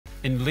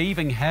In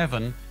leaving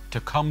heaven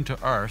to come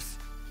to earth,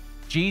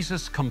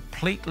 Jesus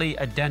completely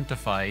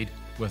identified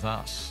with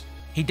us.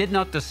 He did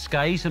not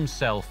disguise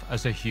himself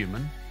as a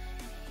human.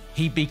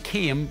 He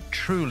became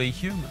truly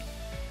human.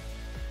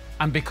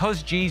 And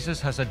because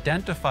Jesus has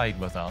identified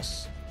with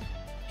us,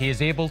 he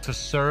is able to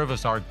serve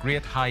as our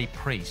great high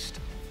priest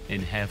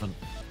in heaven.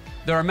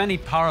 There are many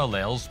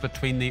parallels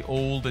between the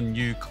Old and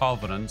New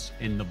covenants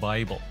in the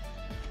Bible.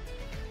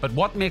 But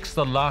what makes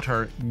the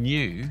latter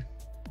new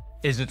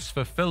is its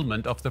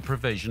fulfillment of the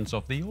provisions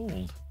of the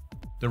Old.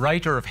 The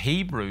writer of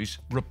Hebrews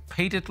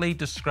repeatedly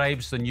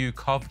describes the new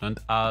covenant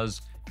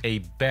as a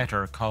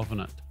better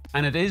covenant.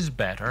 And it is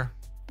better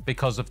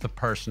because of the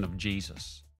person of Jesus.